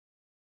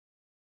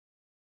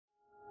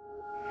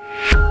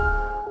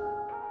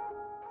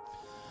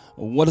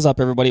What is up,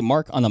 everybody?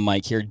 Mark on the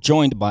mic here,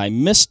 joined by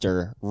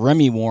Mr.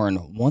 Remi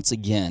Warren once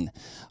again.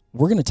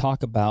 We're going to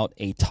talk about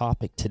a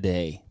topic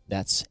today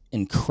that's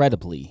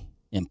incredibly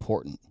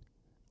important.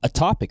 A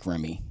topic,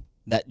 Remi,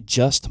 that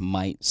just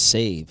might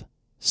save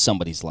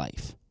somebody's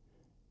life.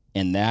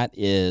 And that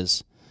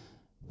is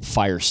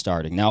fire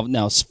starting.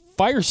 Now,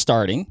 fire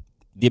starting,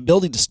 the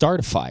ability to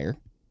start a fire,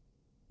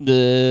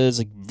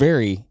 is a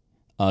very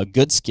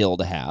good skill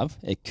to have.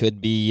 It could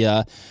be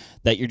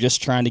that you're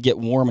just trying to get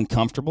warm and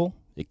comfortable.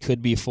 It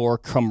could be for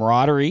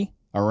camaraderie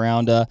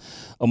around a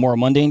more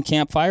mundane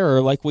campfire,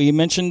 or like we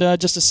mentioned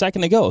just a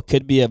second ago, it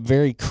could be a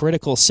very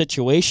critical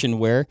situation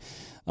where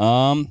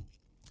it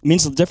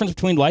means the difference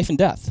between life and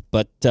death.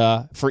 But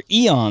for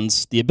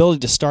eons, the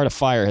ability to start a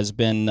fire has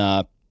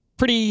been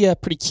pretty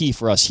key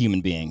for us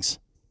human beings.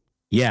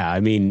 Yeah, I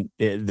mean,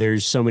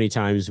 there's so many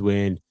times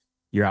when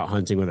you're out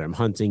hunting, whether I'm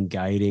hunting,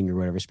 guiding, or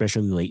whatever,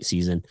 especially late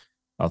season,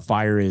 a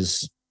fire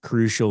is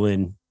crucial.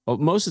 And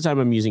most of the time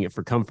I'm using it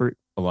for comfort,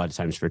 a lot of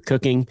times for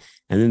cooking.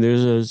 And then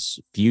there's those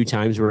few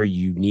times where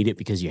you need it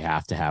because you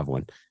have to have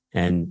one.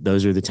 And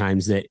those are the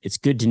times that it's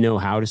good to know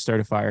how to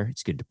start a fire.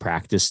 It's good to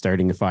practice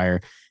starting a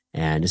fire.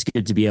 And it's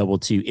good to be able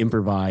to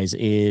improvise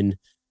in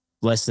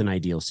less than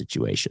ideal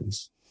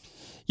situations.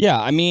 Yeah,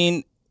 I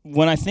mean,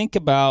 when I think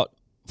about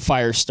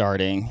fire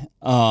starting,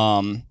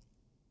 oftentimes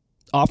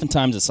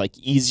it's like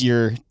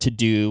easier to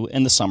do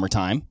in the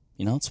summertime.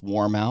 You know, it's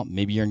warm out.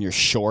 Maybe you're in your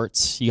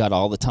shorts. You got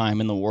all the time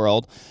in the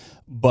world.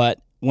 But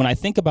when I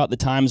think about the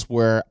times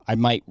where I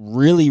might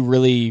really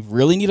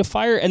need a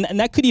fire, and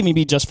that could even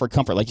be just for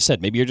comfort. Like you said,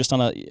 maybe you're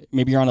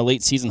on a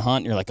late season hunt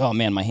and you're like, oh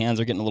man, my hands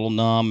are getting a little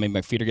numb. Maybe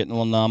my feet are getting a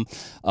little numb.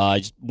 I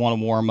just want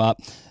to warm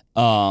up.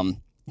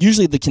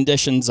 Usually the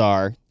conditions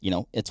are,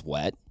 it's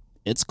wet,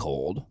 it's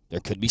cold. There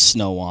could be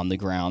snow on the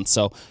ground.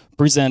 So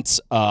presents,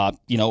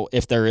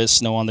 if there is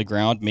snow on the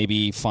ground,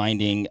 maybe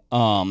finding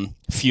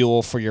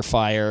fuel for your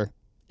fire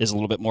is a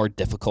little bit more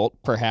difficult,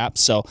 perhaps.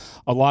 So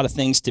a lot of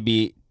things to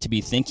be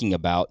thinking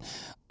about.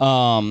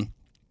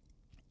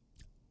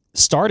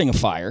 Starting a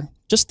fire,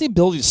 just the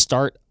ability to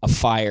start a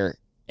fire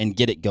and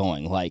get it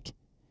going, like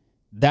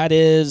that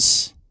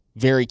is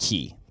very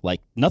key.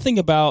 Like nothing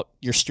about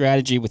your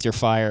strategy with your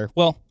fire.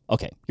 Well,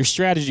 okay, your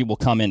strategy will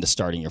come into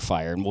starting your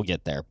fire, and we'll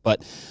get there.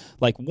 But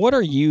like, what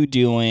are you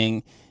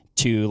doing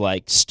to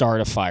like start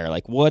a fire?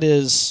 Like,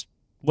 what's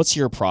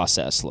your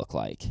process look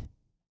like?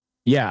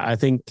 Yeah, I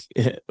think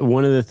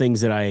one of the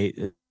things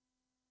that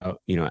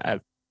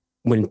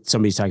when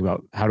somebody's talking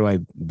about how do I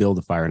build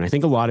a fire, and I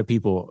think a lot of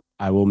people,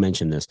 I will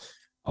mention this,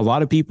 a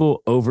lot of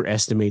people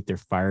overestimate their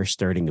fire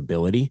starting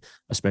ability,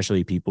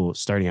 especially people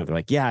starting out. They're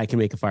like, yeah, I can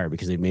make a fire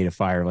because they've made a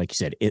fire, like you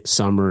said, it's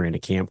summer in a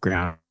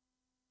campground,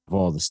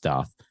 all the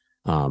stuff.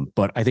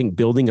 But I think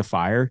building a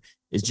fire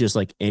is just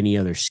like any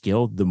other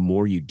skill. The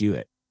more you do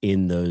it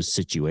in those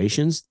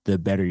situations, the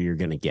better you're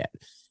going to get.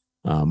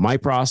 My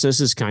process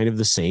is kind of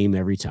the same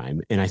every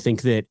time. And I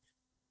think that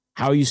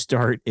how you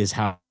start is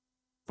how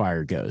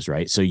fire goes,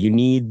 right? So you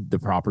need the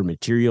proper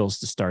materials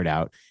to start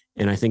out.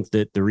 And I think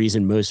that the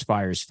reason most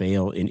fires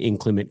fail in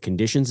inclement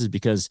conditions is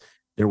because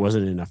there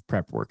wasn't enough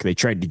prep work. They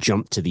tried to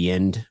jump to the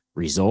end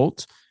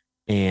result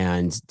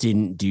and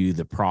didn't do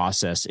the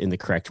process in the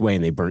correct way.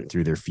 And they burnt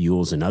through their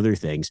fuels and other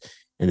things.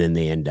 And then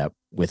they end up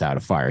without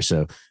a fire.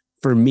 So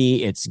for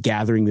me, it's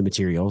gathering the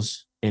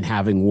materials and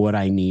having what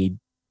I need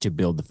to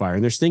build the fire.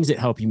 And there's things that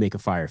help you make a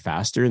fire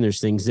faster. And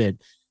there's things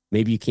that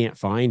maybe you can't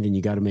find and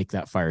you got to make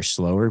that fire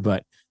slower,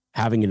 but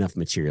having enough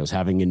materials,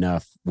 having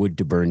enough wood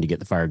to burn to get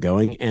the fire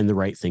going and the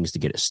right things to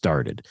get it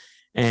started.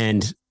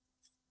 And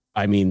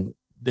I mean,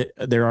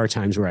 there are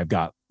times where I've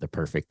got the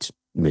perfect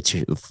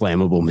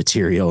flammable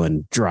material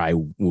and dry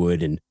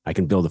wood, and I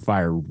can build a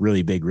fire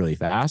really big, really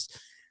fast.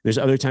 There's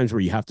other times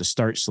where you have to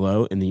start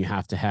slow and then you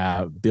have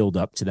to build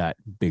up to that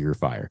bigger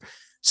fire.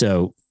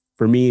 So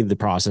for me, the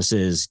process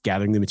is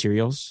gathering the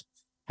materials,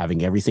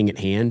 having everything at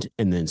hand,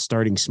 and then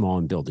starting small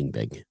and building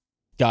big.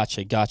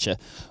 Gotcha.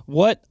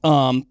 What,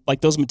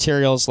 like those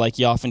materials, like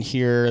you often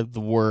hear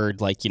the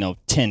word like,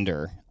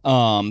 tinder.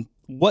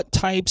 What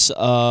types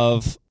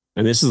of...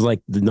 And this is like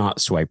the not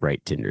swipe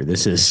right tinder.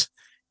 This is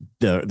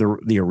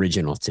the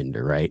original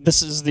tinder, right?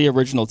 This is the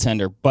original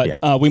tinder, but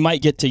yeah. We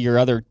might get to your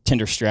other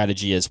tinder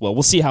strategy as well.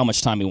 We'll see how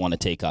much time we want to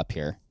take up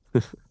here.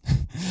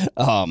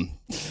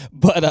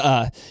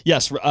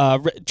 Yes,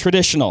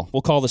 traditional.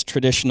 We'll call this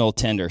traditional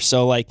tinder.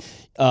 So like,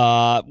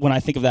 when I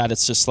think of that,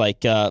 it's just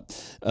like,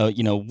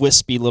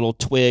 wispy little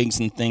twigs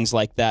and things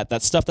like that.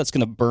 That stuff that's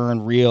going to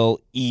burn real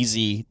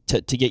easy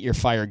to get your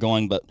fire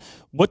going. But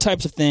what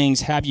types of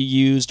things have you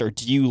used, or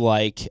do you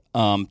like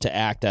to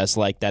act as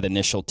like that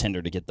initial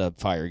tinder to get the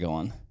fire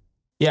going?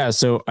 Yeah.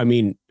 So, I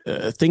mean,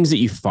 things that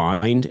you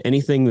find,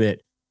 anything that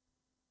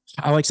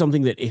I like,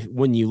 something that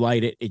when you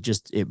light it,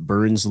 it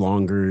burns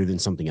longer than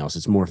something else.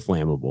 It's more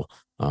flammable.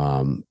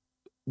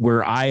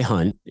 Where I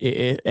hunt,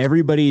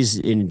 everybody's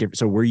in different.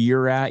 So where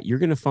you're at, you're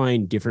going to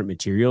find different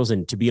materials.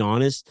 And to be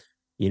honest,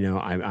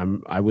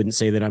 I wouldn't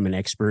say that I'm an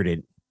expert at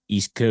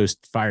East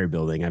Coast fire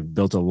building. I've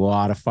built a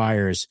lot of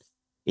fires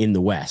in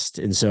the West.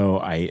 And so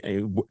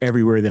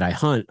everywhere that I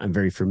hunt, I'm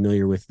very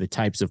familiar with the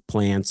types of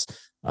plants,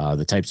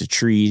 the types of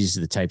trees,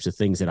 the types of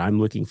things that I'm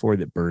looking for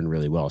that burn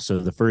really well. So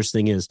the first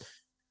thing is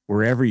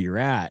wherever you're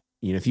at,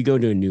 if you go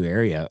to a new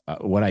area,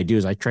 what I do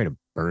is I try to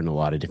burn a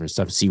lot of different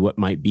stuff, see what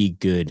might be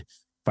good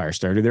fire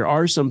starter. There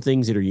are some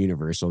things that are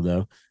universal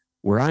though.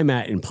 Where I'm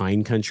at in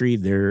pine country,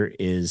 there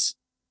is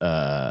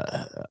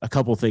a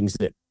couple things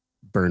that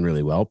burn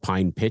really well.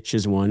 Pine pitch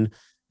is one.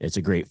 It's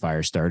a great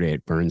fire starter.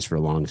 It burns for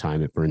a long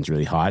time. It burns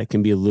really hot. It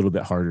can be a little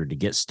bit harder to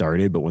get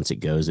started, but once it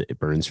goes, it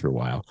burns for a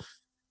while.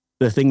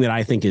 The thing that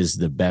I think is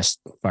the best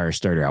fire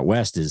starter out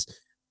west is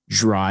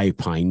dry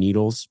pine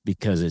needles,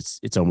 because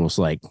it's almost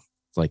like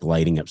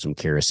lighting up some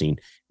kerosene.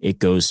 It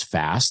goes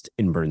fast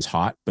and burns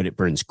hot, but it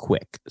burns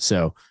quick.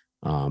 So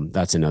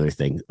that's another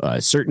thing.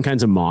 Certain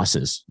kinds of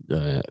mosses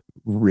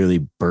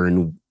really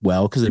burn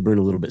well because they burn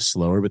a little bit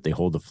slower, but they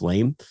hold the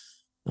flame.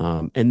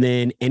 And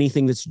then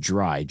anything that's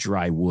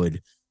dry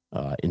wood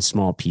in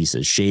small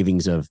pieces,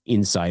 shavings of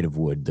inside of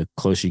wood. The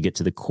closer you get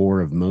to the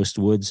core of most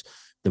woods,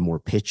 the more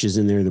pitch is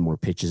in there. The more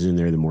pitch is in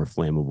there, the more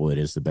flammable it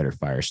is, the better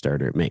fire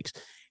starter it makes.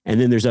 And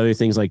then there's other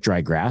things like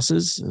dry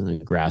grasses.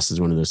 Grass is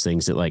one of those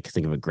things that, like,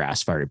 think of a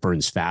grass fire. It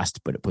burns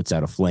fast, but it puts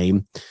out a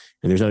flame.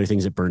 And there's other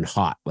things that burn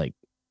hot, like,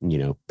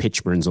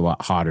 pitch burns a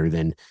lot hotter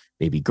than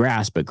maybe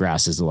grass, but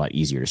grass is a lot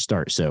easier to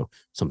start. So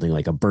something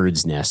like a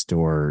bird's nest,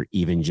 or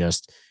even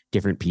just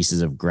different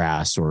pieces of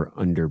grass or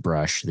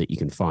underbrush that you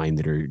can find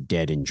that are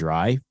dead and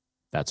dry.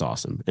 That's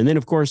awesome. And then,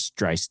 of course,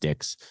 dry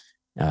sticks,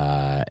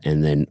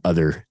 and then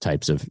other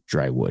types of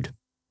dry wood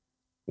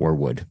or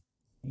wood.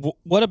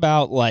 What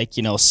about, like,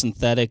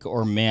 synthetic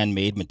or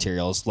man-made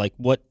materials? Like,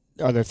 what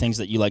are there things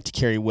that you like to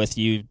carry with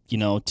you,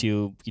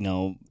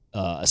 to,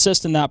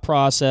 assist in that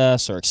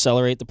process or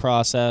accelerate the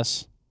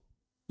process?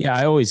 Yeah,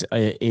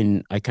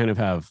 I kind of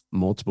have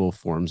multiple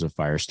forms of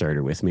fire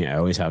starter with me. I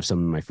always have some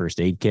in my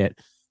first aid kit.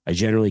 I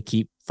generally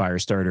keep fire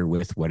starter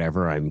with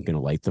whatever I'm going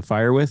to light the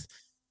fire with.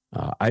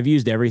 I've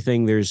used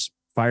everything. There's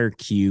fire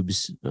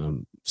cubes.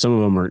 Some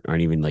of them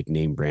aren't even like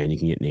name brand. You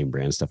can get name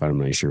brand stuff. I'm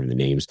not sure of the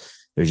names.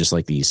 They're just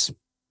like these.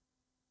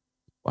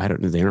 I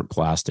don't know. They aren't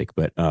plastic,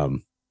 but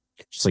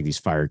just like these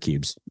fire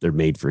cubes. They're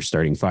made for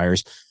starting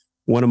fires.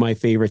 One of my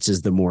favorites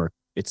is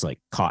it's like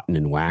cotton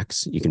and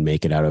wax. You can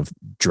make it out of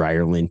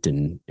dryer lint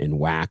and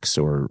wax,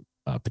 or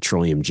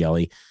petroleum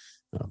jelly,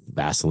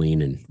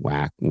 Vaseline and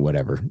wax,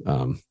 whatever,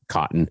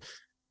 cotton,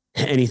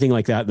 anything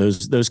like that.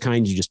 Those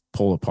kinds you just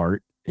pull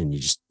apart, and you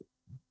just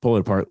pull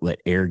it apart, let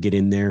air get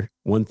in there.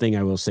 One thing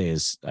I will say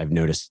is I've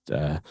noticed,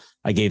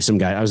 I gave some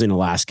guy, I was in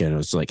Alaska, and I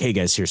was like, hey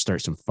guys, here,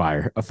 start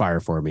a fire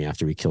for me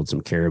after we killed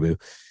some caribou.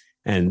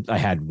 And I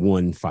had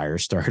one fire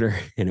starter,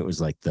 and it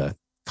was like the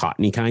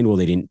cottony kind. Well,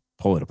 they didn't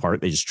pull it apart.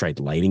 They just tried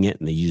lighting it,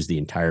 and they used the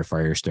entire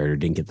fire starter,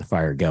 didn't get the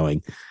fire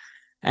going.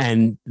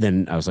 And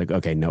then I was like,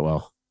 okay, no,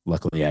 well,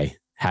 luckily I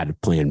had a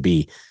plan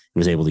B and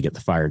was able to get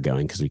the fire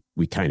going, because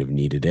we kind of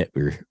needed it.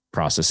 We were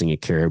processing a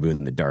caribou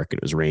in the dark.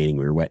 It was raining.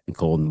 We were wet and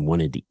cold and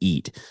wanted to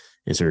eat.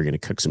 And so we were going to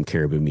cook some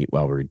caribou meat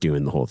while we were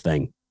doing the whole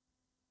thing.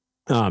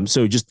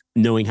 So just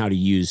knowing how to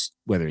use,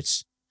 whether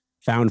it's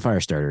found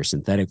fire starter,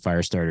 synthetic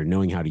fire starter,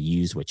 knowing how to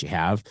use what you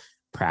have,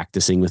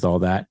 practicing with all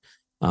that.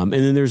 And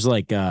then there's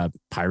like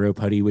pyro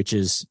putty, which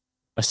is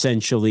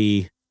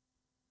essentially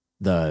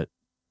the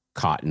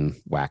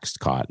waxed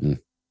cotton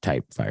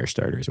type fire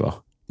starter as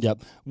well.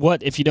 Yep.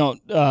 What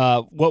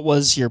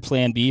was your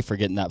plan B for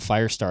getting that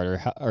fire starter,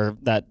 or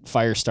that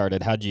fire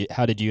started? How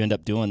did you end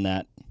up doing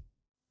that?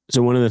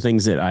 So one of the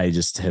things that I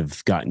just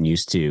have gotten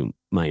used to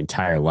my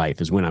entire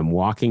life is when I'm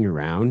walking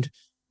around,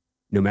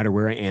 no matter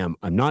where I am,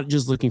 I'm not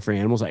just looking for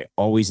animals. I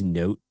always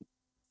note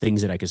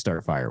things that I could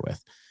start fire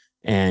with.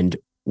 And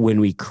when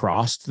we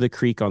crossed the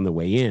creek on the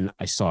way in,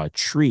 I saw a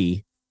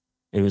tree.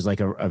 It was like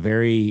a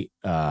very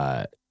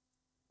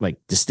like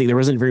distinct. There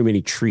wasn't very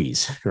many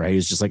trees, right? It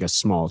was just like a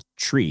small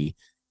tree.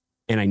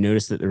 And I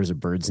noticed that there was a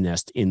bird's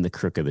nest in the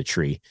crook of the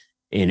tree,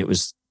 and it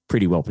was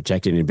pretty well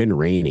protected. It had been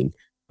raining.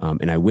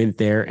 And I went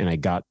there and I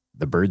got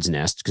the bird's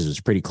nest because it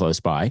was pretty close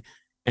by.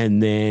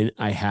 And then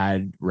I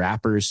had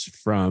wrappers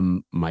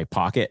from my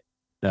pocket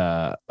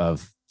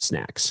of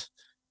snacks.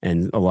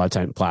 And a lot of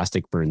time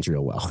plastic burns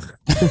real well.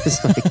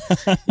 It's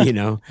like,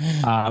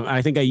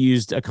 I think I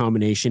used a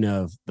combination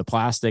of the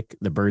plastic,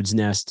 the bird's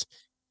nest,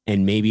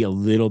 and maybe a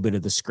little bit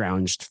of the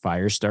scrounged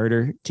fire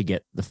starter to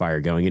get the fire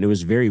going. And it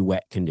was very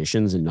wet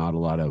conditions and not a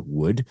lot of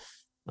wood.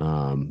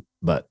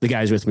 But the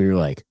guys with me were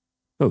like,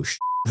 oh,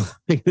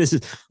 like, this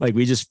is like,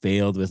 we just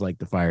failed with like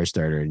the fire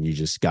starter, and you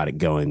just got it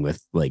going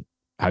with like,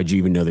 how'd you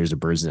even know there's a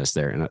bird's nest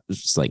there? And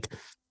it's just like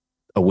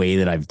a way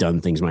that I've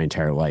done things my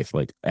entire life.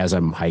 Like as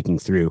I'm hiking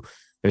through,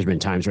 there's been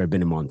times where I've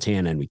been in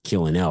Montana and we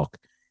kill an elk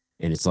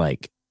and it's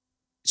like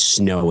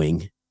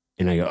snowing,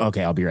 and I go,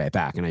 okay, I'll be right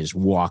back. And I just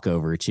walk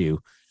over to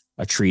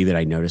a tree that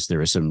I noticed there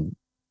was some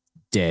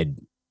dead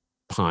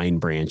pine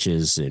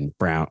branches and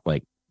brown,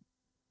 like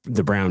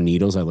the brown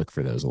needles. I look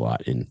for those a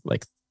lot in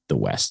like the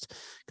West,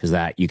 because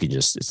that you can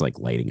just, it's like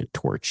lighting a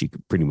torch. You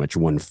could pretty much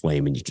one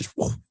flame and you just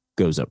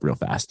goes up real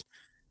fast.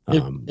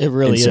 It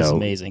really is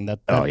amazing.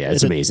 Oh yeah,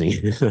 it's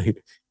amazing.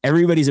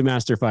 Everybody's a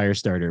master fire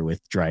starter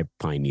with dry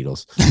pine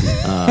needles.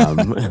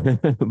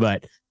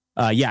 But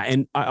yeah,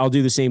 and I'll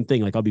do the same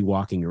thing. Like I'll be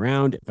walking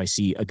around. If I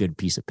see a good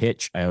piece of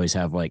pitch, I always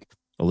have like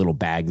a little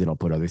bag that I'll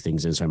put other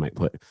things in. So I might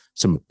put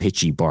some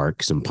pitchy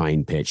bark, some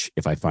pine pitch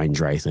if I find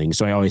dry things.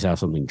 So I always have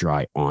something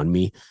dry on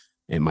me.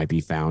 It might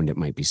be found. It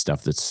might be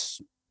stuff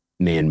that's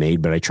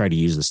man-made, but I try to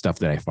use the stuff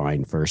that I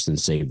find first and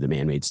save the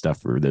man-made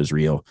stuff for those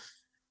real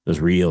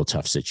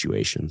tough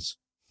situations.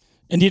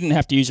 And you didn't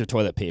have to use your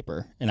toilet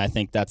paper. And I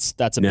think that's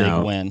a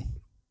big win.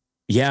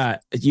 Yeah.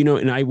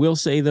 And I will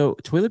say though,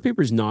 toilet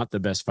paper is not the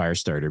best fire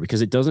starter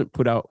because it doesn't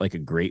put out like a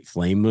great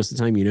flame most of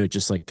the time. It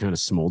just like kind of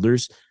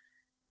smolders.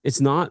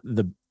 It's not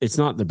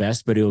the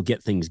best, but it'll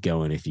get things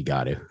going if you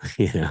got to.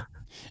 Yeah.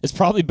 It's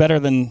probably better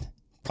than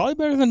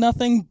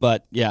nothing,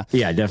 but yeah.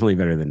 Yeah, definitely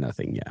better than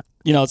nothing. Yeah.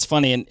 It's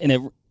funny.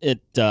 And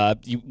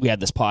we had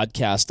this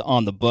podcast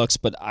on the books,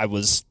 but I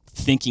was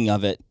thinking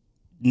of it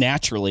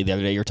naturally the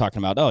other day. You're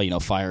talking about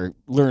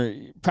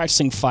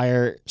practicing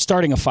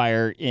starting a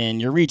fire in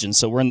your region.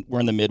 So we're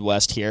in the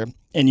Midwest here,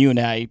 and you and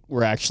I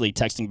were actually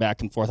texting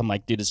back and forth. I'm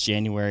like, dude, it's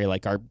January.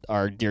 Like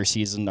our deer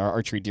season, our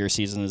archery deer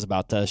season is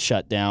about to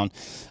shut down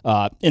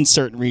in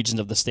certain regions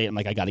of the state. I'm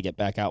like, I got to get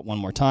back out one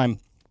more time.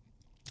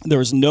 There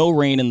was no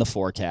rain in the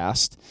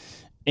forecast,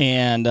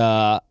 and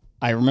I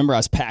remember I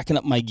was packing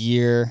up my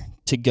gear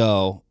to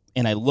go,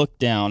 and I looked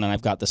down, and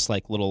I've got this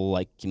like little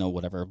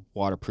whatever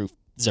waterproof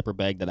zipper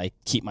bag that I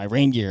keep my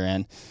rain gear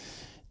in,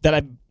 that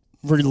I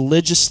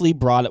religiously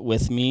brought it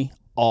with me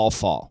all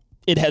fall.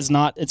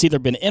 It's either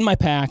been in my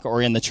pack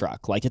or in the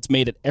truck. Like it's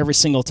made it every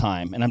single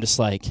time. And I'm just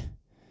like,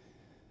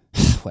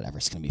 whatever,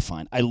 it's going to be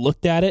fine. I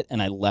looked at it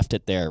and I left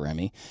it there,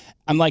 Remi.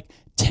 I'm like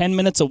 10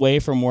 minutes away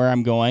from where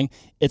I'm going.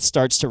 It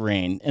starts to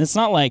rain. And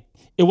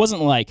it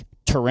wasn't like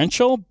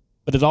torrential,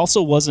 but it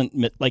also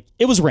wasn't like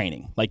it was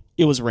raining. Like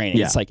it was raining.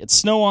 Yeah. It's like it's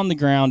snow on the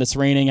ground. It's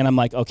raining. And I'm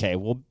like, okay,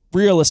 well,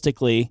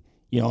 realistically,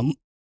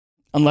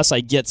 unless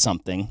I get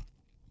something,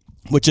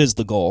 which is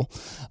the goal,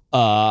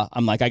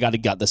 I'm like, I got to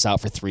gut this out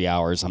for 3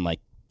 hours. I'm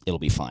like, it'll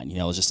be fine.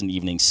 It was just an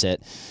evening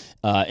sit.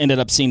 Ended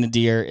up seeing the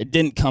deer. It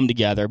didn't come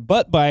together.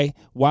 But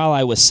while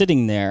I was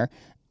sitting there,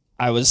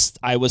 I was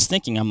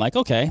thinking, I'm like,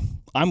 okay,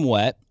 I'm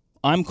wet.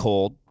 I'm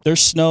cold.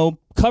 There's snow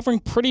covering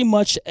pretty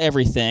much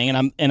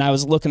everything. And I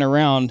was looking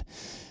around,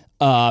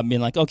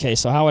 being like, okay,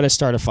 so how would I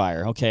start a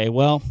fire? Okay,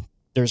 well,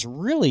 there's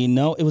really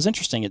it was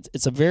interesting.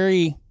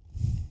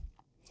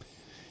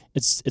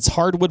 It's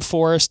hardwood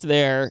forest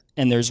there,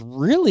 and there's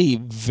really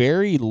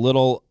very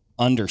little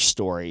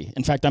understory.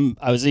 In fact,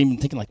 I was even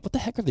thinking like, what the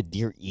heck are the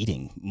deer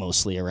eating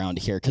mostly around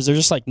here? Because there's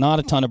just like not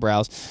a ton of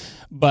browse.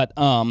 But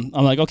I'm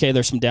like, okay,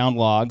 there's some downed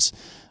logs.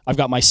 I've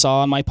got my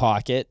saw in my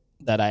pocket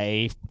that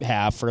I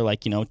have for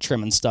like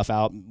trimming stuff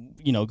out,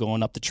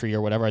 going up the tree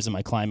or whatever. I was in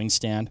my climbing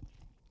stand,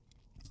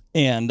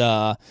 and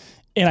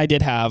I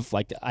did have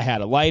I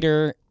had a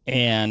lighter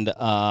and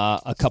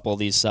a couple of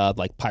these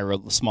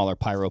smaller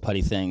pyro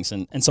putty things.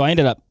 And so I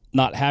ended up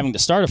not having to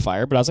start a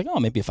fire, but I was like, oh,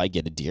 maybe if I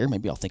get a deer,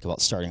 maybe I'll think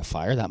about starting a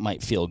fire. That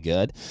might feel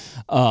good.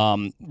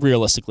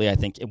 Realistically, I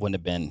think it wouldn't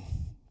have been,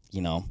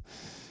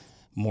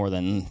 more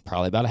than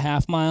probably about a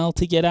half mile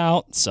to get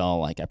out.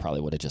 So I probably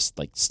would have just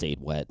stayed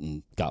wet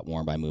and got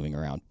warm by moving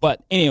around.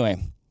 But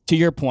anyway, to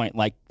your point,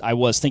 I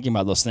was thinking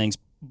about those things,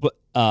 but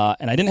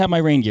and I didn't have my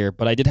rain gear,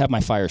 but I did have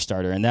my fire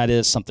starter, and that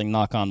is something,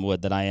 knock on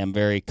wood, that I am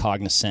very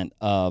cognizant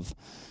of.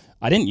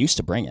 I didn't used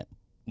to bring it.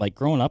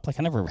 Growing up, I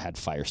never had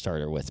fire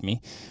starter with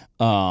me.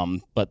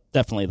 But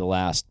definitely the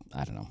last,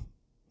 I don't know.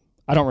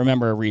 I don't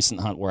remember a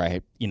recent hunt where I,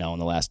 in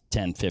the last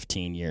 10,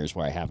 15 years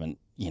where I haven't,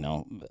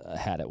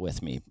 had it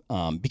with me.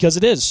 Because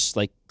it is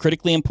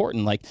critically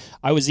important.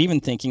 I was even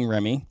thinking,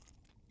 Remi,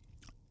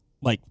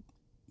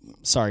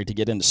 sorry to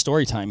get into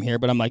story time here,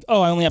 but I'm like,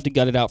 oh, I only have to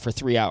gut it out for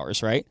 3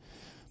 hours, right?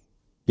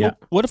 Yeah.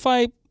 Well, what if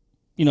I,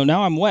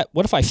 now I'm wet.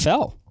 What if I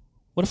fell?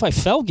 What if I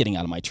fell getting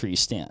out of my tree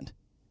stand?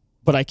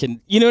 But I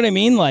can, you know what I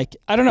mean?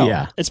 I don't know.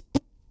 Yeah.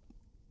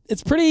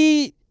 It's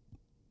pretty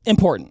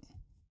important.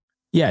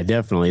 Yeah,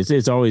 definitely.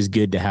 It's always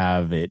good to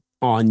have it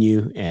on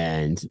you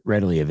and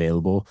readily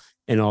available,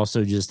 and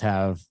also just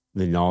have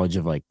the knowledge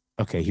of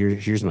okay,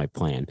 here's my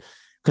plan.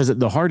 Because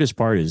the hardest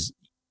part is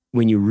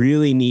when you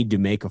really need to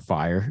make a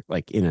fire,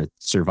 in a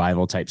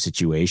survival type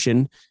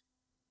situation,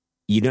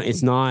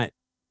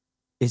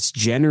 it's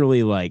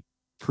generally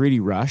pretty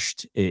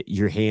rushed.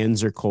 Your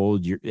hands are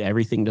cold.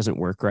 Everything doesn't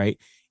work right.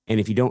 And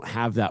if you don't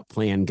have that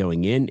plan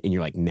going in and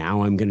you're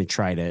now I'm going to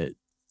try to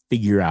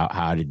figure out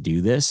how to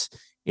do this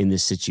in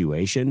this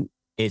situation,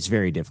 it's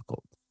very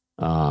difficult.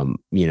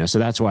 So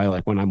that's why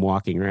when I'm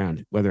walking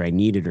around, whether I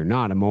need it or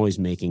not, I'm always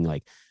making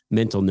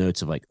mental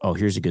notes of oh,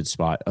 here's a good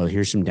spot. Oh,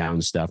 here's some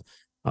down stuff.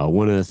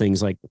 One of the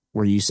things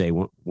where you say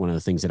one of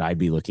the things that I'd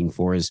be looking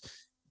for is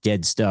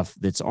dead stuff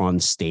that's on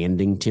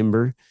standing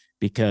timber,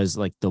 because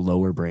the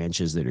lower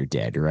branches that are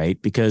dead,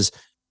 right? Because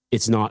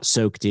it's not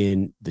soaked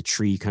in. The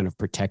tree kind of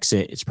protects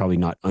it. It's probably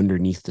not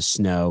underneath the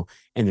snow,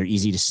 and they're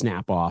easy to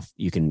snap off.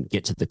 You can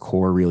get to the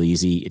core real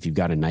easy. If you've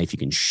got a knife, you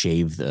can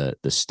shave the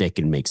stick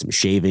and make some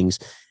shavings.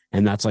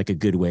 And that's like a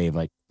good way of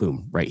like,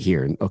 boom, right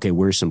here. And okay,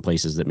 where's some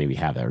places that maybe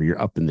have that? Or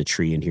you're up in the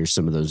tree and here's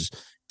some of those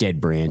dead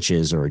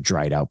branches or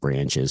dried out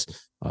branches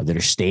that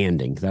are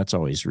standing. That's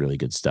always really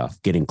good stuff.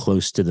 Getting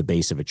close to the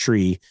base of a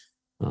tree,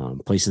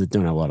 places that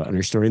don't have a lot of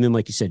understory. And then,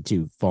 like you said,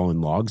 too,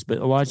 fallen logs. But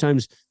a lot of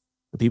times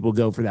people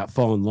go for that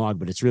fallen log,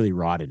 but it's really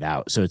rotted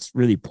out. So it's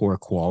really poor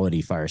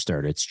quality fire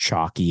starter. It's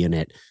chalky in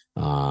it,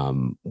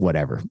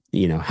 whatever.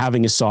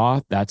 Having a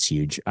saw, that's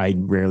huge. I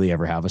rarely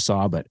ever have a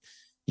saw, but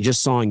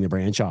just sawing the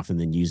branch off and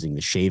then using the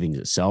shavings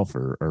itself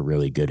are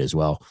really good as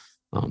well,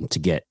 to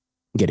get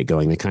it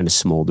going. They kind of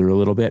smolder a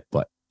little bit,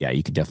 but yeah,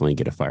 you could definitely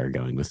get a fire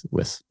going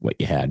with what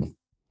you had.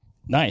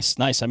 Nice.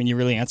 I mean, you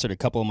really answered a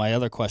couple of my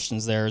other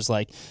questions there. Is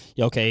like,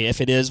 okay,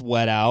 if it is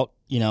wet out,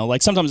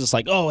 like sometimes it's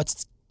like, oh,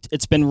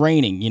 it's been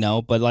raining,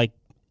 but like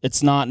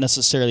it's not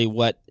necessarily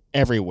wet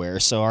everywhere.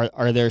 So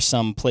are there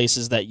some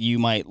places that you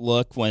might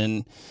look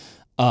when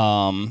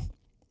it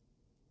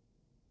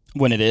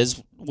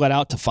is wet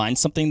out to find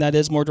something that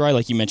is more dry?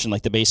 Like you mentioned,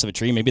 like the base of a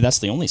tree, maybe that's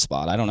the only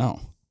spot. I don't know.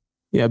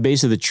 Yeah.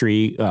 Base of the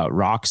tree,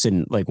 rocks.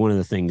 And like one of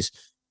the things,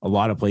 a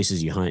lot of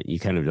places you hunt, you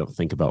kind of don't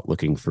think about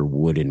looking for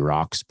wood and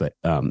rocks, but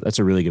that's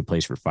a really good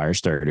place for fire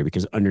starter,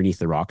 because underneath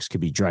the rocks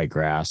could be dry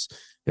grass.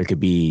 There could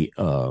be,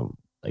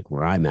 like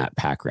where I'm at,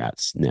 pack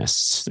rats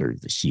nests. They're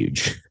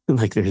huge.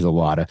 Like there's a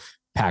lot of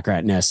pack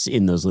rat nests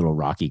in those little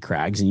rocky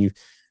crags, and you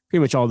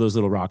pretty much all those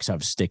little rocks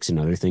have sticks and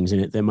other things in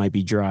it that might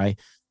be dry.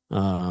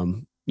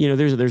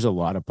 There's a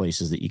lot of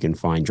places that you can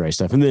find dry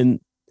stuff. And then,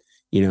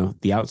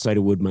 the outside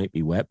of wood might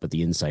be wet, but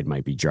the inside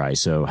might be dry.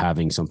 So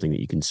having something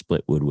that you can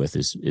split wood with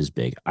is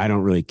big. I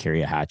don't really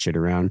carry a hatchet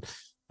around.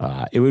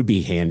 It would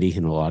be handy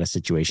in a lot of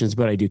situations,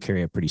 but I do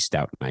carry a pretty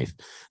stout knife.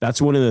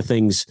 That's one of the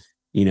things,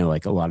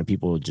 like a lot of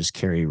people just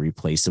carry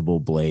replaceable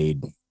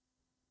blade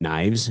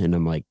knives. And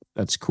I'm like,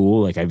 that's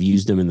cool. Like I've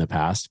used them in the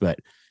past, but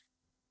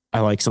I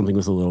like something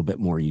with a little bit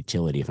more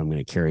utility if I'm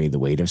going to carry the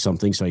weight of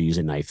something. So I use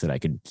a knife that I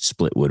could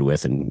split wood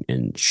with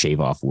and shave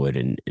off wood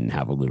and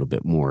have a little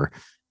bit more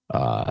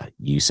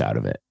use out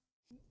of it.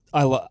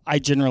 I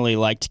generally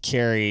like to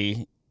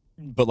carry,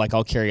 but like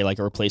I'll carry like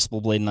a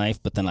replaceable blade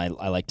knife, but then I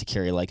like to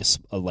carry like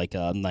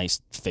a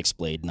nice fixed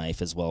blade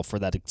knife as well for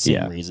that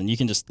same reason. You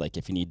can just like,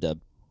 if you need to,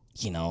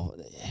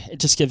 it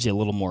just gives you a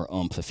little more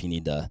oomph if you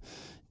need to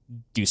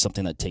do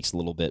something that takes a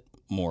little bit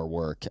more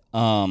work.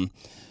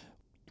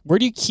 Where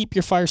do you keep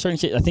your fire starting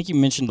kit? I think you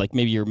mentioned like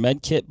maybe your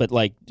med kit, but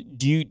like,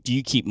 do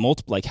you keep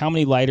multiple, like how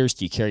many lighters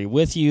do you carry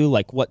with you?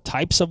 Like what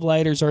types of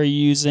lighters are you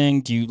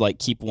using? Do you like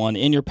keep one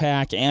in your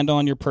pack and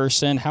on your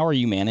person? How are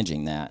you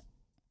managing that?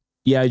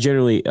 Yeah,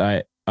 generally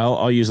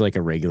I'll use like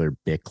a regular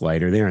Bic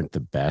lighter. They aren't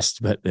the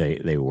best, but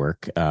they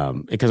work,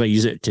 because I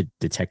use it to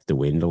detect the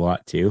wind a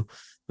lot too,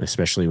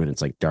 especially when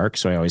it's like dark.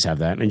 So I always have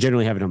that. And I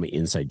generally have it on my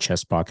inside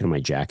chest pocket of my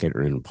jacket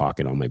or in a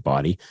pocket on my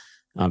body.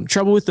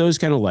 Trouble with those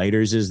kind of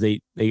lighters is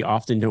they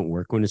often don't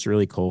work when it's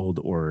really cold,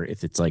 or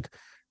if it's like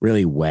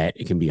really wet,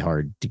 it can be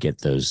hard to get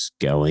those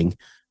going.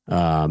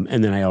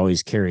 And then I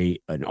always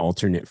carry an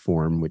alternate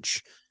form,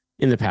 which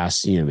in the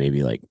past,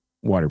 maybe like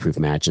waterproof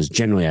matches.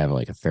 Generally, I have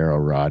like a ferro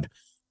rod.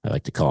 I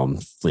like to call them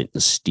flint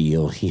and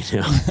steel,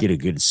 get a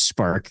good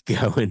spark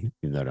going,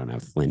 even though I don't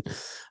have flint.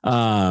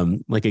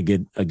 Like a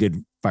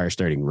good fire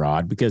starting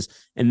rod,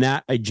 and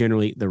that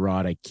the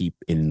rod I keep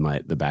in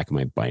the back of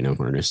my bino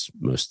harness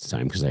most of the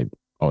time, because I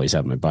always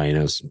have my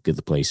binos, good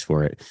the place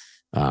for it.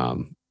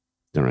 Don't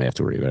really have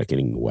to worry about it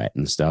getting wet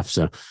and stuff.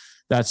 So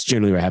that's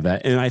generally where I have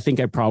that. And I think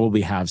I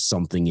probably have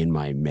something in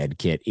my med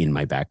kit in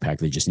my backpack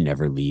that just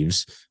never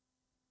leaves.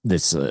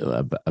 That's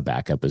a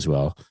backup as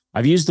well.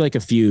 I've used like a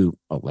few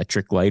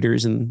electric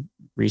lighters in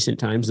recent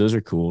times. Those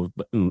are cool,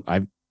 but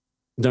I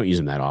don't use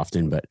them that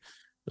often, but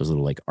those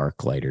little like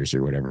arc lighters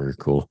or whatever are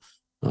cool.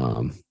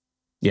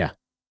 Yeah,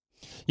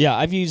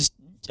 I've used,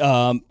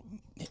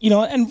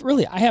 and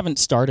really I haven't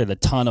started a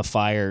ton of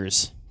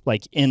fires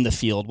like in the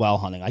field while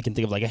hunting. I can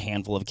think of like a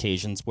handful of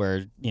occasions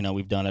where,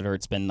 we've done it or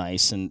it's been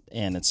nice and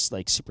it's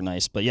like super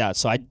nice. But yeah,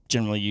 so I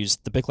generally use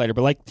the Bic lighter,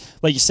 but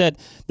like you said,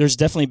 there's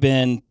definitely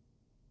been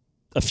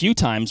a few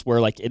times where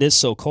like it is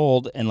so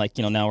cold and like,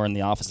 now we're in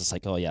the office, it's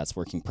like, oh yeah, it's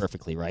working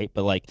perfectly. Right.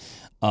 But like,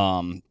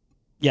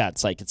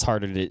 it's like, it's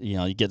harder to,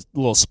 you get a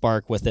little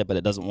spark with it, but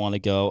it doesn't want to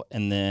go.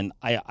 And then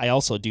I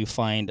also do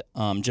find,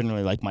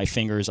 generally like my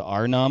fingers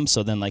are numb.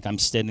 So then like I'm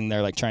standing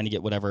there, like trying to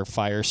get whatever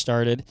fire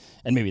started.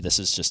 And maybe this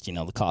is just,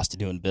 the cost of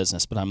doing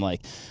business, but I'm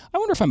like, I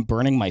wonder if I'm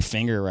burning my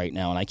finger right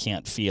now and I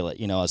can't feel it,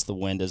 as the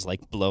wind is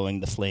like blowing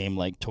the flame,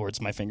 like towards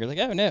my finger, like,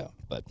 oh no,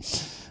 but,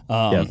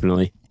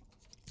 definitely.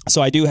 So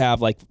I do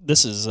have like,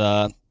 this is,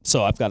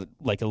 so I've got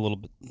like a little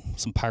bit,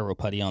 some pyro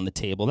putty on the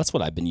table. That's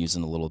what I've been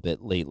using a little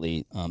bit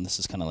lately. This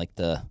is kind of like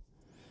the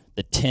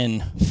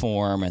tin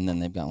form, and then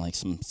they've got like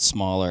some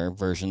smaller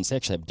versions. They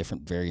actually have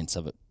different variants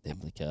of it. They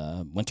have like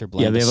a winter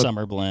blend, a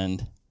summer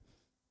blend.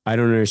 I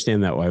don't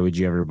understand that. Why would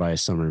you ever buy a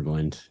summer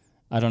blend?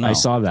 I don't I know.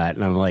 saw that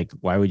and I'm like,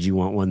 why would you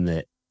want one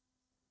that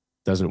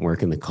doesn't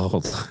work in the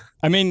cold?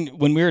 I mean,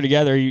 when we were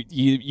together,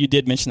 you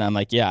did mention that. I'm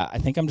like, yeah, I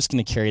think I'm just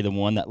going to carry the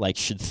one that like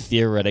should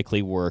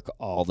theoretically work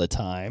all the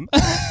time.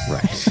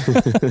 Right.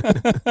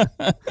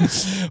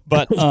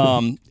 But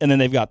and then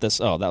they've got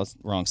this. Oh, that was the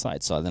wrong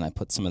side. So then I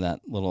put some of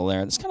that little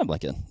there. It's kind of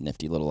like a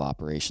nifty little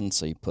operation.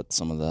 So you put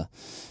some of the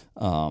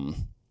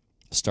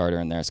starter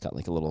in there. It's got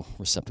like a little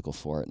receptacle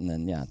for it, and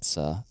then yeah, it's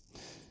I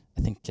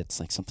think it's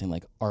like something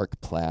like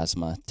arc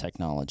plasma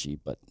technology,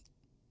 but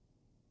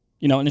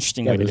you know, an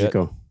interesting way to do it.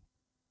 Cool.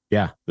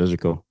 Yeah, those are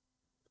cool.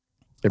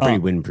 They're pretty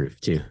windproof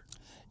too.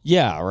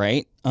 Yeah,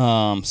 right.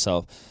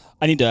 So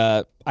I need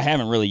to. I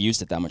haven't really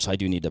used it that much. So I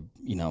do need to,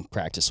 you know,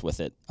 practice with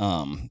it.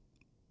 Yeah.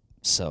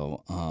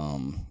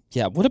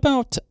 What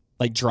about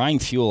like drying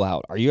fuel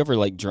out? Are you ever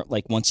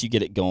like once you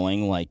get it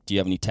going? Like, do you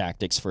have any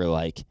tactics for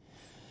like?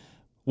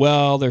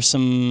 Well, there's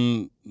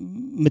some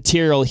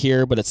material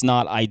here, but it's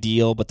not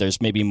ideal. But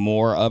there's maybe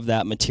more of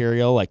that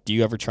material. Like, do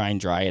you ever try and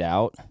dry it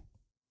out?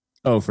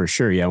 Oh, for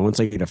sure. Yeah. Once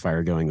I get a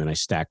fire going, then I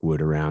stack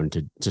wood around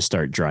to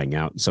start drying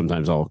out.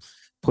 Sometimes I'll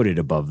put it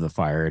above the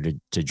fire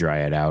to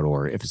dry it out,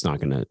 or if it's not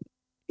going to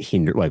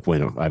hinder, like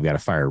when I've got a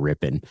fire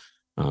ripping,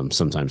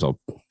 sometimes I'll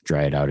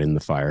dry it out in the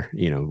fire,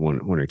 you know,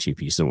 one or two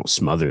pieces. I won't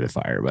smother the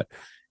fire, but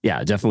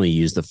yeah, definitely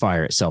use the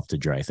fire itself to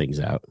dry things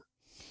out.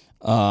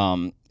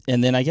 And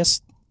then I guess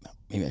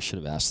maybe I should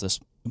have asked this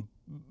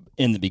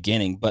in the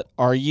beginning, but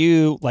are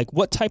you like,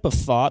 what type of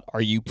thought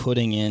are you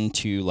putting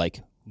into like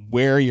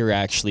where you're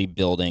actually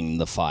building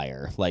the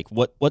fire? Like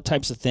what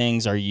types of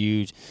things are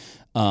you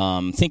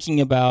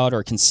thinking about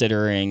or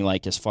considering,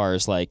 like as far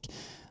as like,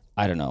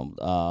 I don't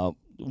know,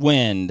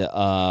 wind,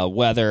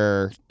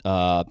 weather,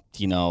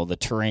 you know, the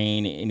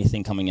terrain,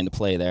 anything coming into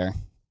play there?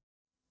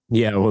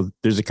 Yeah, well,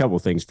 there's a couple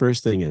things.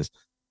 First thing is,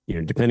 you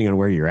know, depending on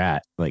where you're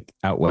at, like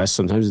out west,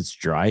 sometimes it's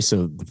dry.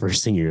 So the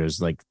first thing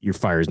is like your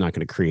fire is not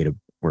going to create a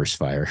worse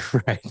fire,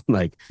 right?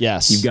 Like,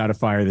 yes, you've got a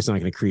fire that's not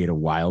going to create a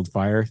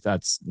wildfire.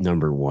 That's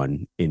number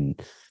one in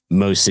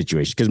most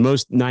situations, because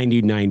most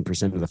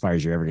 99% of the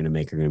fires you're ever going to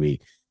make are going to be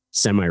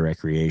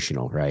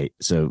semi-recreational, right?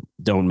 So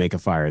don't make a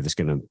fire that's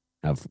going to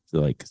have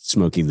like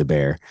Smokey the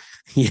Bear.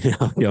 You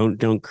know,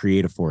 don't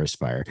create a forest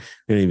fire.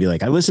 And you'd be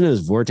like, I listened to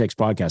this Vortex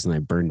podcast and I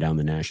burned down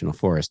the national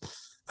forest.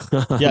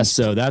 yes.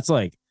 So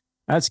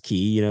that's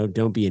key. You know,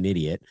 don't be an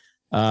idiot.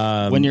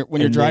 When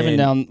you're driving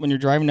down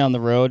the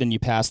road and you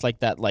pass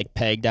like that like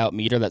pegged out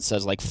meter that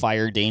says like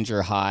fire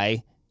danger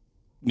high,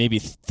 maybe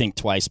think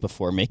twice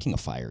before making a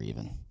fire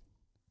even.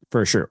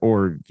 For sure.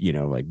 Or, you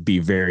know, like be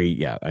very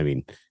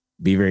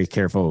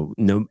careful.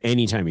 No,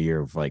 any time of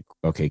year of like,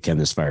 okay, can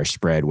this fire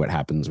spread? What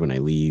happens when I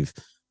leave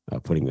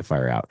putting the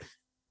fire out?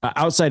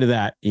 Outside of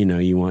that, you know,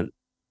 you want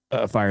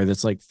a fire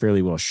that's like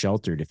fairly well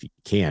sheltered if you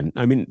can.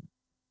 I mean,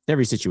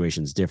 every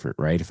situation is different,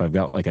 right? If I've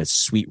got like a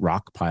sweet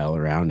rock pile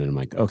around and I'm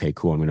like, okay,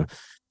 cool, I'm going to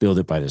build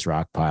it by this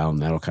rock pile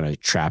and that'll kind of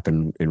trap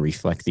and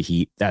reflect the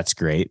heat. That's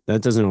great.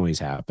 That doesn't always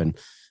happen.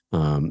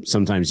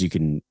 Sometimes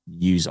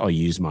I'll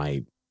use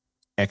my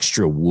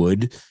extra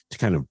wood to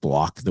kind of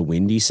block the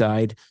windy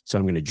side. So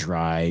I'm going to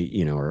dry,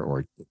 you know,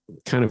 or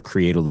kind of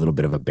create a little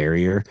bit of a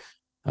barrier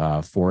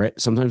for it.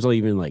 Sometimes I'll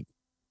even like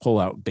pull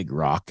out big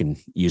rock and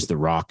use the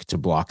rock to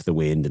block the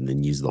wind and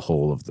then use the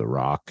whole of the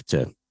rock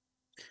to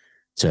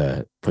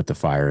put the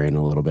fire in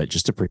a little bit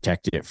just to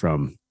protect it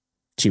from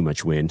too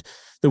much wind.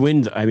 The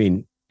wind, I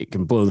mean, it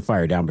can blow the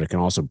fire down, but it can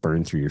also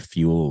burn through your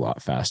fuel a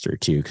lot faster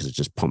too, because it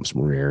just pumps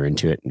more air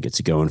into it and gets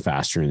it going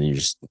faster. And then you're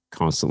just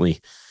constantly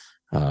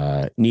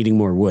needing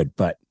more wood.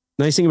 But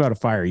nice thing about a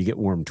fire, you get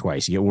warm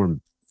twice. You get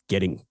warm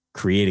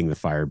creating the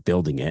fire,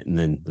 building it, and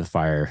then the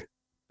fire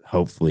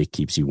hopefully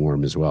keeps you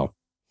warm as well.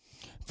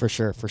 For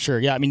sure.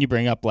 Yeah, I mean, you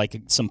bring up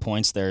like some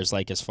points there is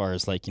like as far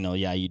as like, you know,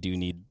 yeah, you do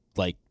need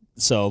like,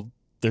 so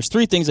there's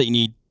three things that you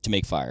need to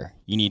make fire.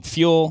 You need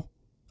fuel,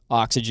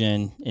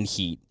 oxygen, and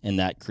heat, and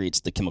that creates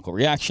the chemical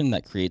reaction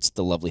that creates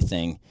the lovely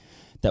thing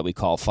that we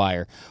call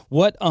fire.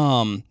 What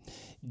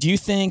do you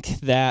think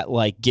that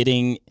like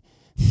getting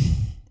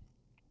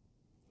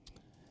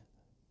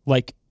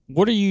like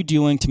what are you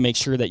doing to make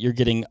sure that you're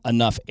getting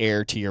enough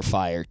air to your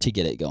fire to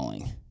get it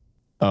going?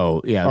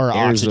 Oh, yeah. Or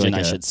oxygen,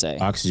 I should say.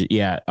 Oxygen.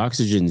 Yeah.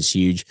 Oxygen is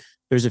huge.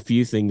 There's a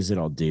few things that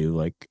I'll do.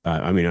 Like,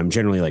 I mean, I'm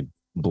generally like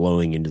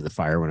blowing into the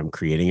fire when I'm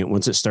creating it.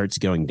 Once it starts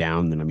going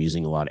down, then I'm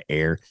using a lot of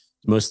air.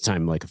 Most of the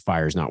time, like a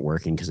fire is not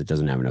working because it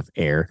doesn't have enough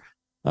air.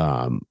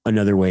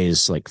 Another way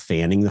is like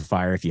fanning the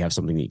fire. If you have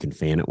something that you can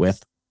fan it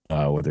with,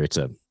 whether it's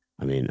I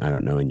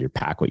don't know in your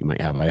pack what you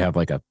might have. I have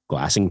like a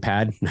glassing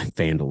pad. I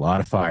fanned a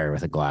lot of fire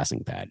with a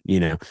glassing pad, you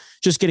know,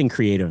 just getting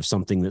creative,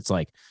 something that's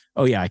like,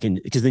 oh yeah, I can,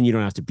 because then you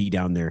don't have to be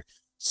down there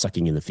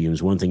sucking in the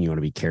fumes. One thing you want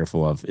to be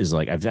careful of is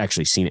like, I've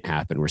actually seen it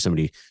happen where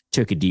somebody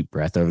took a deep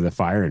breath over the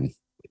fire and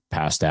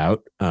passed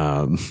out.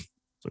 Like,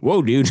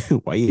 whoa, dude,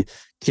 why are you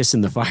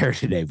kissing the fire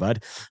today,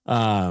 bud?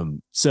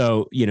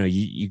 So, you know,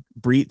 you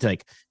breathe,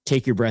 like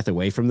take your breath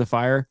away from the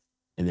fire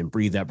and then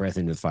breathe that breath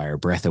into the fire,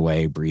 breath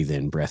away, breathe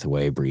in, breath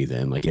away, breathe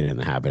in, like get in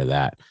the habit of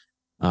that.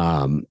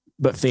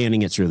 But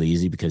fanning, it's really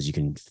easy because you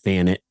can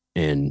fan it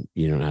and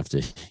you don't have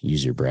to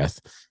use your breath.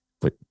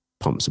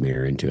 Pump some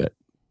air into it.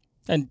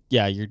 And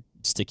yeah, you're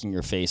sticking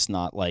your face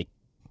not like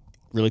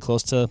really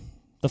close to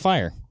the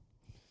fire.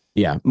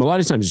 Yeah, a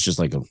lot of times it's just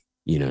like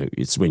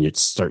it's when it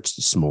starts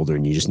to smolder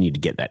and you just need to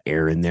get that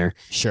air in there.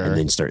 Sure. And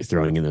then start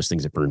throwing in those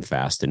things that burn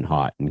fast and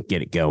hot and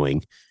get it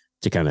going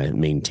to kind of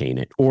maintain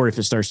it. Or if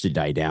it starts to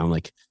die down,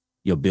 like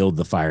you'll build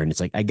the fire and it's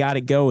like, I got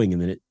it going.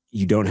 And then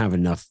you don't have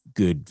enough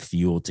good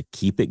fuel to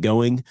keep it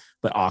going,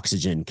 but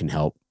oxygen can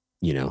help,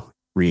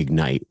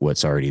 reignite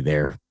what's already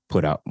there,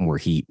 put out more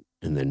heat,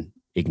 and then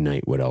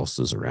ignite what else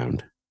is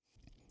around.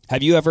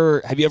 Have you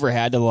ever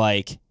had to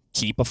like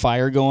keep a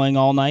fire going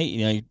all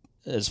night?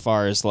 As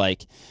far as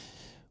like,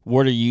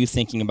 what are you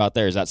thinking about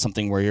there? Is that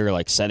something where you're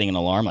like setting an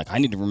alarm? Like, I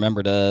need to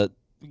remember to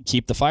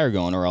keep the fire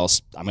going or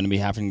else I'm going to be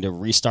having to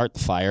restart the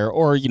fire,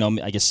 or,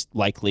 I guess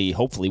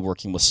hopefully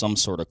working with some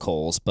sort of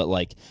coals, but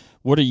like,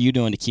 what are you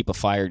doing to keep a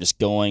fire just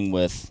going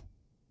with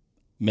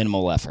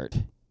minimal effort?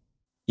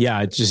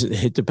 Yeah,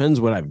 it depends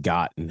what I've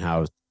got and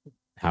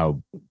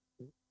how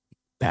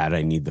bad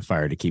I need the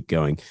fire to keep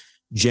going.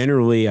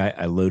 Generally,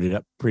 I load it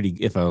up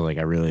if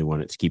I really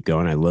want it to keep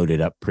going, I load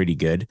it up pretty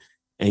good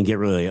and get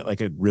really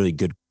like a really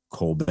good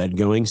coal bed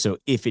going. So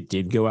if it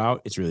did go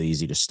out, it's really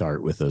easy to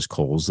start with those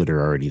coals that are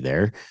already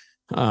there.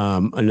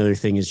 Another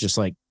thing is just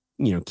like,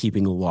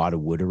 keeping a lot of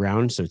wood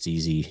around so it's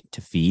easy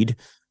to feed.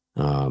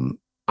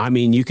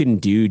 You can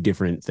do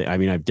different things.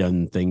 I've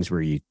done things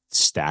where you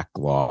stack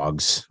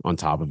logs on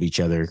top of each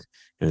other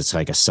and it's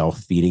like a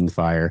self-feeding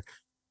fire.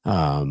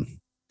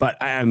 But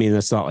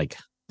that's not like,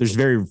 there's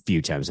very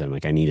few times I'm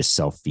like, I need a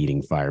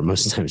self-feeding fire.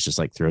 Most of the time it's just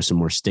like throw some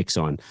more sticks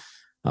on.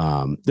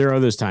 There are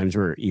those times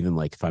where even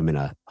like if I'm in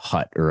a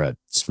hut or a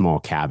small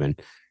cabin,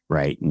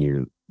 right,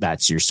 and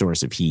that's your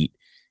source of heat,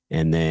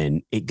 and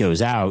then it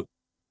goes out,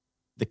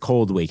 the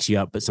cold wakes you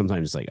up, but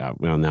sometimes it's like, oh,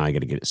 well, now I got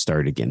to get it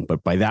started again.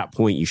 But by that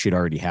point, you should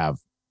already have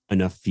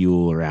enough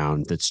fuel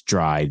around that's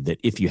dried that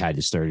if you had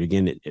to start it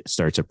again, it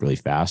starts up really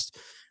fast.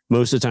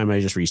 Most of the time, I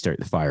just restart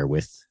the fire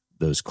with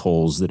those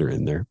coals that are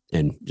in there,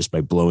 and just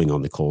by blowing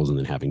on the coals and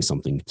then having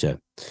something to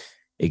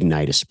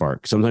ignite a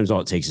spark. Sometimes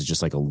all it takes is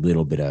just like a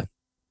little bit of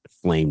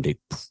flame to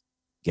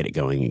get it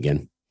going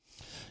again.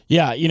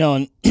 Yeah,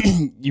 and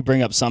you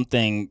bring up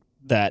something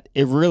that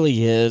it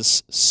really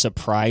is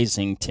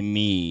surprising to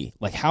me,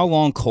 like how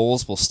long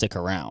coals will stick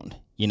around.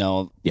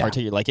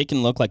 Like it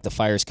can look like the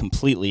fire's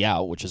completely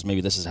out, which is maybe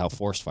this is how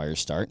forest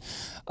fires start.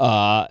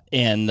 You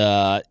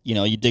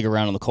dig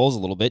around on the coals a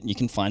little bit and you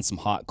can find some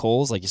hot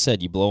coals. Like you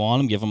said, you blow on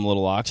them, give them a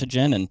little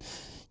oxygen, and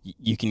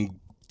you can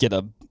get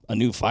a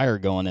new fire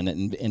going in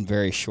it in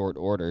very short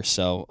order.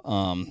 So,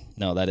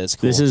 no, that is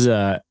cool. This is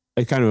a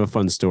kind of a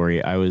fun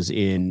story. I was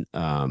in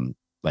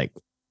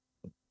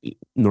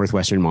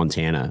northwestern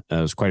Montana.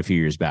 It was quite a few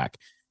years back.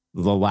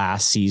 The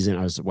last season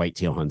I was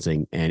whitetail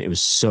hunting, and it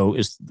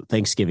was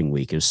Thanksgiving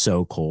week. It was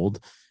so cold.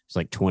 It was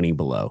like 20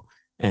 below.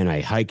 And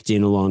I hiked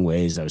in a long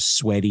ways. I was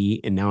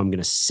sweaty, and now I'm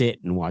going to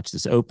sit and watch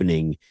this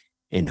opening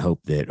and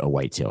hope that a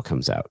whitetail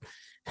comes out.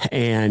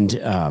 And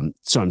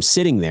so I'm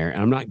sitting there,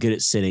 and I'm not good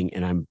at sitting,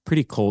 and I'm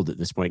pretty cold at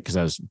this point because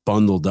I was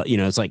bundled up.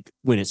 It's like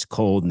when it's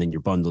cold and then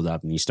you're bundled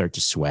up and you start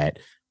to sweat.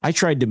 I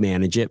tried to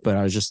manage it, but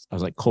I was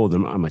like cold.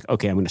 And I'm like,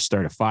 okay, I'm going to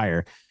start a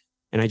fire.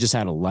 And I just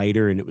had a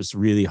lighter, and it was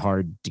really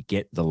hard to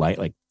get the light.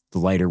 Like the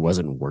lighter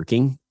wasn't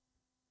working.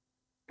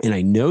 And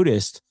I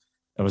noticed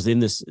I was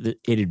in it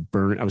had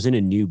burned. I was in a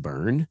new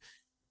burn,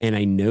 and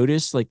I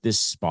noticed like this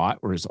spot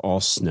where it's all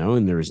snow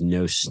and there was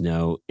no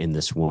snow in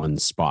this one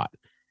spot,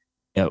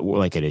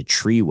 like at a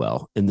tree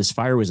well. And this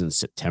fire was in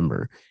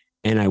September.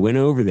 And I went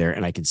over there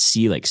and I could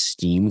see like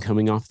steam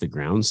coming off the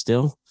ground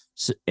still.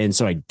 So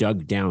I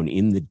dug down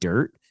in the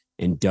dirt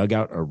and dug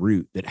out a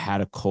root that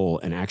had a coal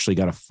and actually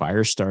got a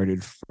fire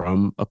started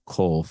from a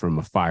coal from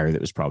a fire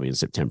that was probably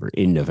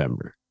in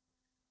November.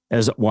 It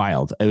was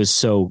wild. It was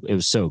so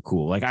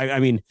cool. Like, I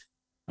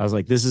was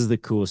like, this is the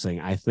coolest thing.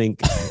 I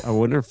think I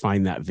wonder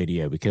find that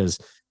video because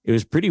it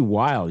was pretty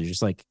wild. You're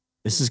just like,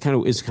 it's kind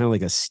of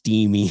like a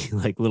steamy,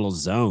 like little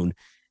zone.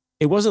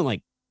 It wasn't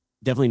like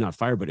definitely not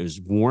fire, but it was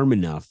warm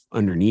enough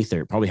underneath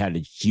there. It probably had a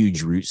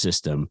huge root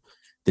system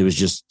that was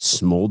just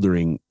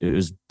smoldering. It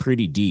was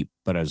pretty deep,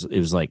 but it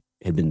was like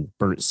had been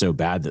burnt so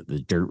bad that the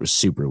dirt was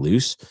super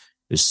loose.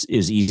 It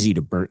was easy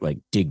to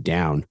dig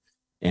down.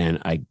 And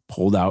I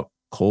pulled out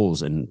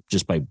coals, and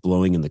just by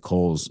blowing in the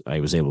coals,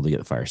 I was able to get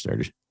the fire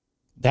started.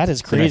 That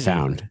is crazy. That I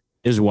found.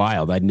 It was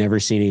wild. I'd never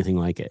seen anything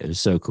like it. It was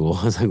so cool.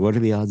 I was like, what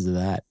are the odds of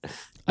that?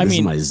 This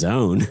is my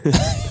zone.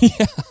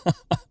 Yeah.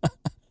 I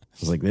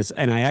was like this.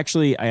 And I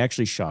actually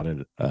shot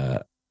it.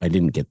 I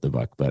didn't get the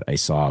buck, but I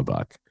saw a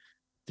buck.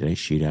 Did I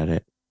shoot at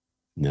it?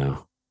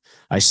 No.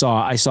 I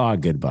saw a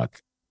good buck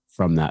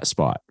from that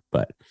spot,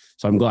 but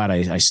so I'm glad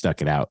I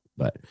stuck it out.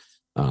 But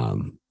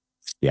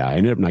yeah, I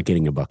ended up not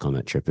getting a buck on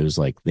that trip. It was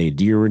like the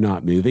deer were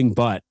not moving,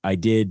 but I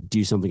did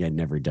do something I'd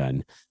never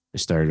done. I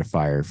started a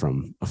fire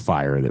from a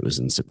fire that was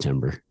in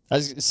September. I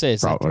was gonna say,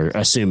 or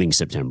assuming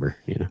September.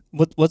 Yeah.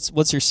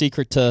 What's your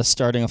secret to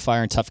starting a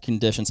fire in tough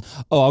conditions?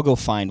 Oh, I'll go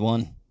find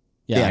one.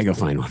 Yeah, I go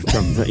find one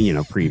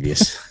from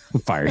previous.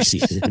 fire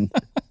season.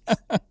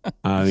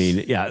 I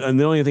mean, yeah. And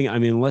the only thing, I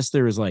mean, unless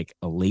there was like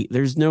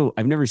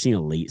I've never seen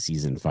a late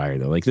season fire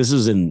though. Like this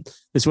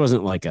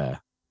wasn't like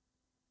a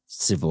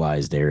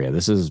civilized area.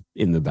 This is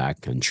in the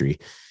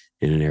backcountry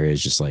in an area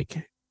that's just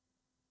like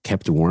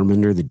kept warm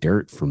under the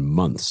dirt for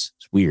months.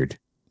 It's weird.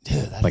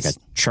 Dude, like a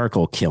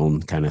charcoal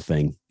kiln kind of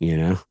thing, you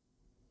know?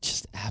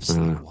 Just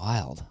absolutely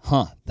wild.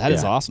 Huh. That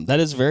is awesome. That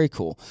is very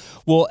cool.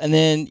 Well, and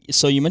then,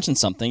 so you mentioned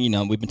something,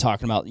 we've been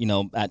talking about,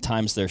 at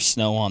times there's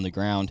snow on the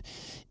ground.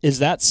 Is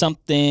that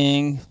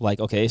something like,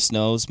 okay,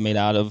 snow's made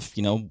out of,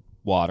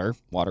 water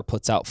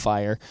puts out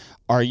fire.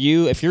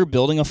 If you're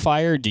building a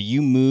fire, do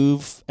you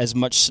move as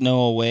much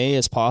snow away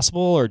as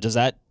possible, or does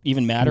that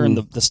even matter and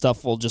the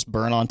stuff will just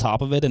burn on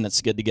top of it and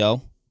it's good to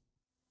go?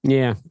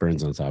 Yeah,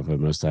 burns on top of it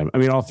most of the time. I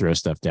mean, I'll throw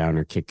stuff down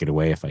or kick it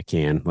away if I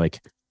can. Like,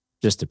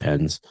 just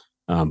depends.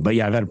 But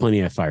yeah, I've had plenty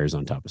of fires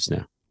on top of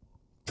snow.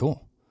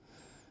 Cool.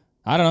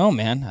 I don't know,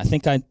 man. I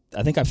think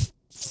I've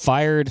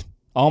fired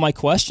all my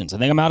questions. I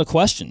think I'm out of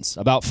questions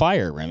about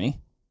fire, Remi.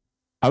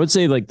 I would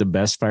say like the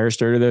best fire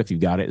starter though, if you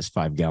got it, is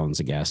 5 gallons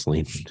of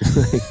gasoline.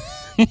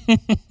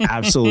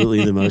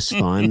 Absolutely the most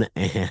fun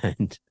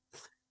and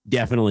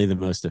definitely the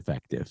most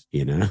effective,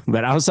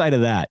 But outside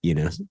of that,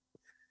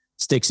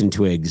 sticks and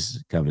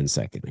twigs come in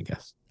second, I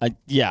guess.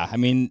 I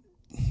mean,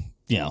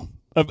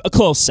 a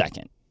close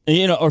second.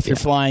 Or if you're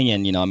flying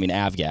in,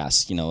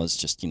 avgas, is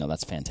just,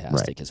 that's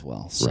fantastic as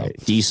well. So. Right.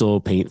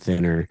 Diesel, paint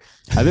thinner.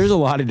 There's a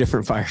lot of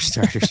different fire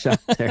starters out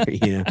there,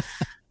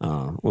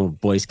 little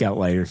Boy Scout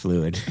lighter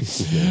fluid.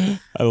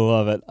 I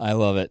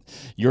love it.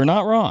 You're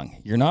not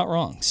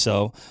wrong.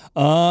 So,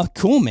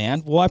 cool,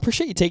 man. Well, I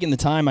appreciate you taking the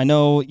time. I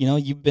know,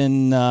 you've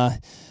been out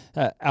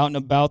and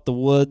about the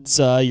woods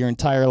your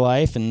entire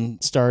life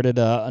and started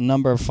a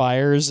number of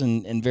fires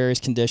in various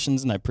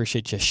conditions, and I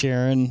appreciate you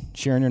sharing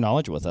your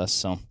knowledge with us.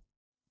 So.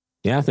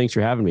 Yeah, thanks for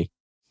having me.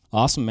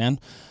 Awesome, man.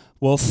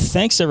 Well,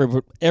 thanks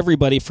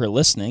everybody for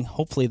listening.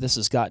 Hopefully this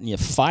has gotten you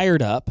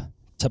fired up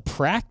to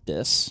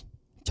practice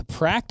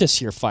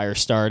your fire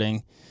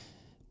starting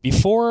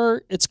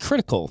before it's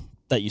critical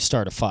that you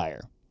start a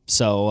fire.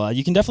 So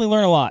you can definitely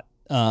learn a lot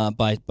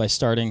by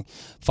starting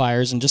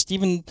fires and just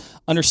even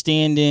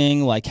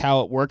understanding like how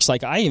it works.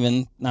 Like I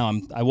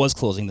was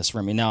closing this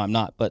for me. Now I'm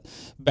not. But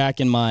back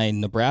in my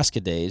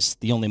Nebraska days,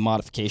 the only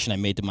modification I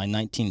made to my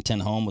 1910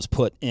 home was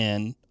put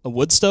in a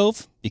wood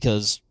stove,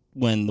 because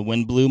when the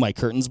wind blew, my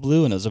curtains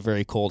blew, and it was a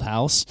very cold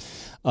house,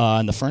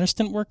 and the furnace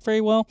didn't work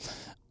very well.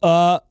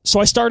 So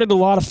I started a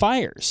lot of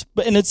fires,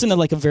 and it's in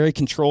a very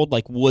controlled,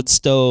 like wood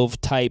stove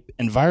type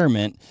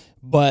environment,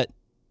 but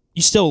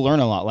you still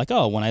learn a lot. Like,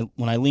 when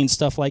I lean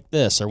stuff like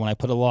this, or when I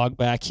put a log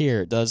back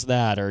here, it does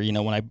that. Or,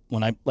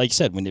 when I, like you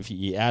said, if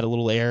you add a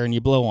little air and you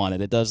blow on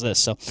it, it does this.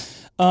 So,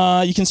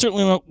 you can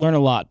certainly learn a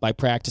lot by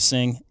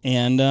practicing,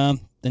 and,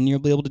 then you'll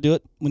be able to do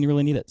it when you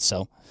really need it.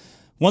 So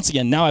once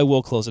again, now I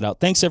will close it out.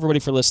 Thanks everybody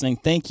for listening.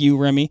 Thank you,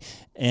 Remi.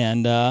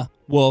 And,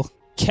 we'll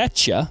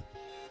catch you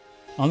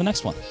on the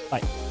next one.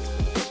 Bye.